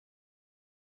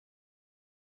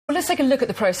Well, let's take a look at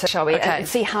the process, shall we, okay, and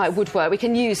see how it would work. We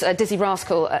can use Dizzy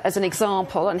Rascal as an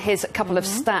example, and here's a couple of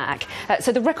stack.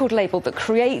 So the record label that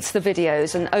creates the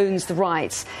videos and owns the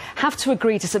rights have to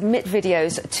agree to submit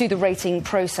videos to the rating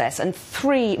process, and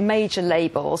 3 major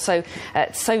labels, so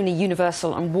Sony,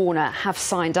 Universal and Warner, have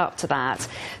signed up to that.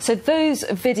 So those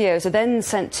videos are then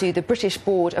sent to the British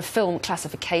Board of Film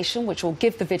Classification, which will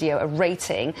give the video a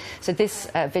rating. So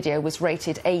this video was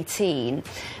rated 18,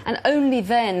 and only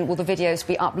then will the videos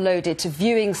be uploaded to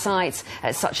viewing sites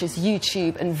such as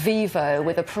YouTube and Vivo,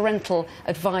 with a parental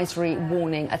advisory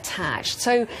warning attached.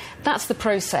 So that's the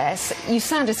process. You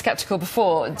sounded sceptical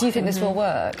before. Do you think this will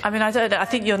work? I mean, I don't know. I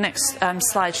think your next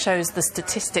slide shows the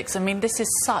statistics. I mean, this is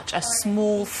such a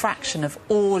small fraction of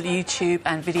all YouTube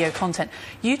and video content.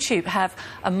 YouTube have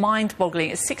a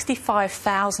mind-boggling...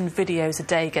 65,000 videos a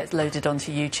day get loaded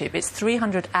onto YouTube. It's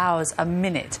 300 hours a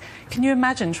minute. Can you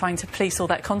imagine trying to police all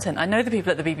that content? I know the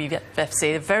people at the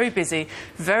BBFC are very busy,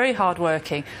 very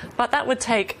hard-working, but that would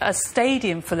take a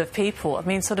stadium full of people. I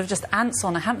mean, sort of just ants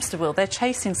on a hamster wheel. They're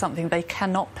chasing something they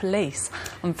cannot police.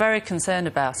 I'm very concerned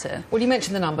about it. Well, you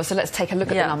mentioned the numbers, so let's take a look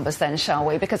at the numbers then, shall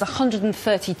we? Because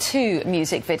 132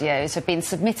 music videos have been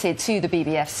submitted to the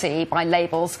BBFC by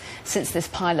labels since this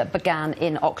pilot began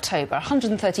in October.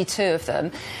 132 of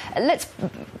them. Let's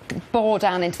bore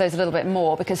down into those a little bit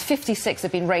more, because 56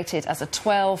 have been rated as a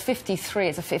 12, 53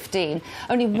 as a 15.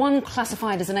 Only one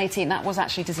classified as an 18. That was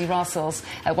actually Dizzy Rascal's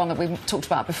one that we talked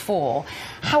about before.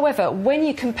 However, when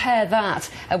you compare that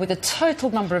with the total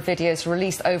number of videos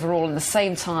released overall in the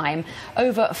same time,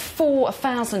 over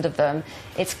 4,000 of them,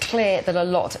 it's clear that a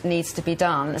lot needs to be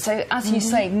done. So, as you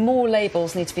say, more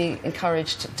labels need to be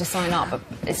encouraged to sign up.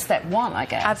 It's step one, I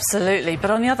guess. Absolutely.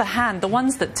 But on the other hand, the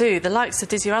ones that do, the likes of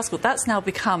Dizzy Rascal, that's now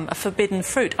become a forbidden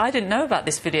fruit. I didn't know about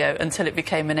this video until it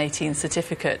became an 18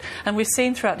 certificate. And we've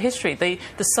seen throughout history the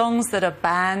songs that are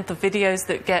banned, the videos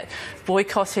that get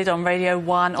boycotted on Radio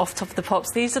 1, Off Top of the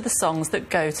Pops, these are the songs that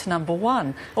go to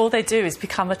 #1. All they do is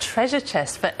become a treasure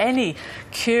chest for any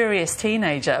curious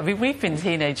teenager. I mean, we've been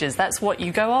teenagers. That's what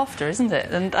you go after, isn't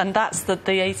it? And that's the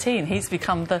 18. He's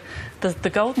become the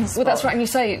golden spot. Well, that's right. And you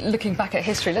say, looking back at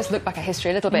history, let's look back at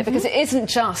history a little bit, because it isn't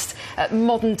just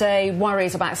modern-day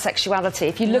worries about sexuality.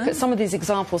 If you look at some of these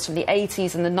examples from the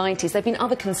 80s and the 90s, there have been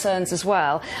other concerns as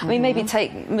well. I mean, maybe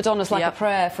take Madonna's Like a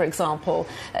Prayer, for example.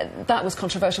 That was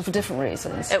controversial for different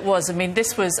reasons. It was. I mean,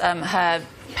 this was her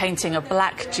painting a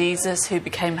black Jesus who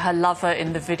became her lover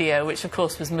in the video, which of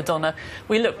course was Madonna.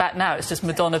 We look back now, it's just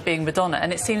Madonna being Madonna,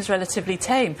 and it seems relatively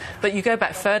tame. But you go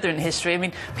back further in history, I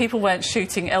mean, people weren't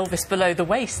shooting Elvis below the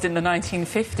waist in the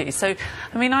 1950s. So,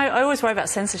 I mean, I always worry about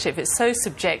censorship. It's so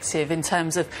subjective in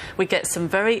terms of we get some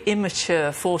very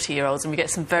immature 40-year-olds and we get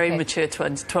some very mature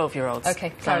 12-year-olds.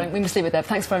 OK, Caroline, we must leave it there.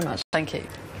 Thanks very much. Thank you.